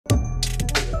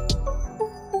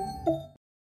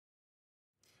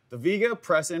the Viega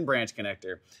Press-In Branch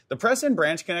Connector. The Press-In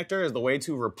Branch Connector is the way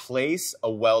to replace a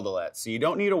weldolet. So you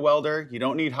don't need a welder, you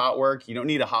don't need hot work, you don't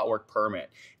need a hot work permit.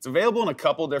 It's available in a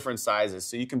couple different sizes,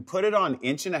 so you can put it on 1.5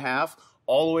 inch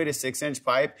all the way to 6-inch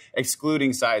pipe,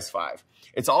 excluding size 5.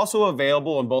 It's also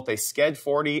available in both a Sketch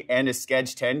 40 and a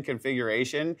Sketch 10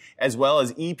 configuration, as well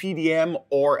as EPDM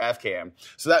or FKM.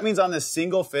 So that means on this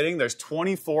single fitting, there's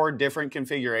 24 different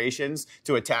configurations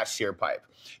to attach to your pipe.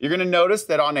 You're gonna notice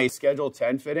that on a Schedule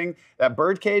 10 fitting, that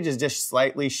bird cage is just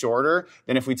slightly shorter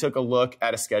than if we took a look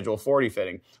at a Schedule 40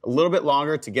 fitting. A little bit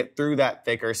longer to get through that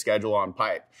thicker schedule on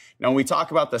pipe. Now, when we talk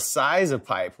about the size of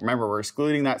pipe, remember we're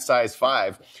excluding that size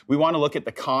 5, we wanna look at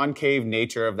the concave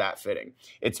nature of that fitting.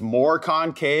 It's more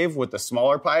concave with the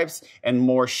smaller pipes and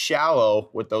more shallow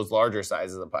with those larger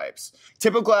sizes of pipes.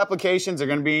 Typical applications are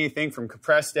gonna be anything from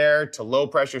compressed air to low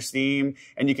pressure steam,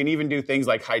 and you can even do things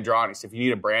like hydronics if you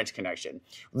need a branch connection.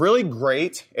 Really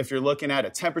great if you're looking at a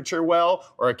temperature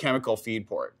well or a chemical feed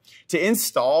port. To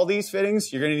install these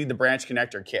fittings, you're gonna need the branch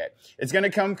connector kit. It's gonna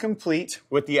come complete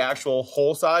with the actual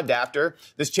hole saw adapter.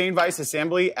 This chain vise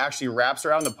assembly actually wraps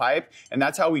around the pipe, and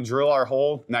that's how we drill our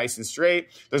hole nice and straight.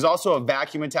 There's also a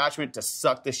vacuum attachment to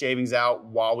suck the shavings out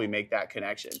while we make that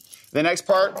connection. The next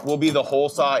part will be the hole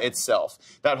saw itself.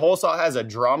 That hole saw has a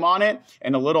drum on it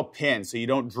and a little pin so you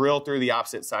don't drill through the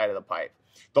opposite side of the pipe.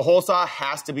 The hole saw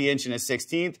has to be 1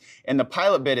 1/16, and the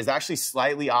pilot bit is actually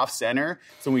slightly off center.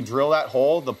 So when we drill that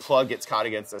hole, the plug gets caught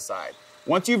against the side.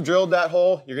 Once you've drilled that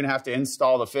hole, you're gonna have to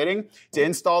install the fitting. To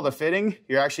install the fitting,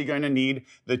 you're actually gonna need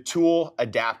the tool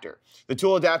adapter. The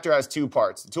tool adapter has 2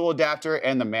 parts, the tool adapter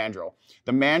and the mandrel.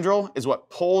 The mandrel is what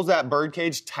pulls that bird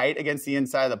cage tight against the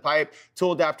inside of the pipe.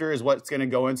 Tool adapter is what's gonna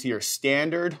go into your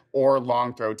standard or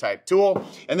long throw type tool.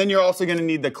 And then you're also gonna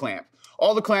need the clamp.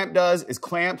 All the clamp does is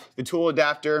clamp the tool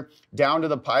adapter down to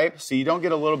the pipe so you don't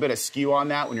get a little bit of skew on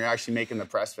that when you're actually making the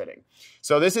press fitting.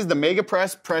 So this is the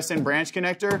MegaPress Press-In Branch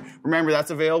Connector. Remember, that's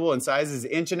available in sizes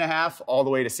 1.5 inch all the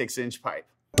way to 6-inch pipe.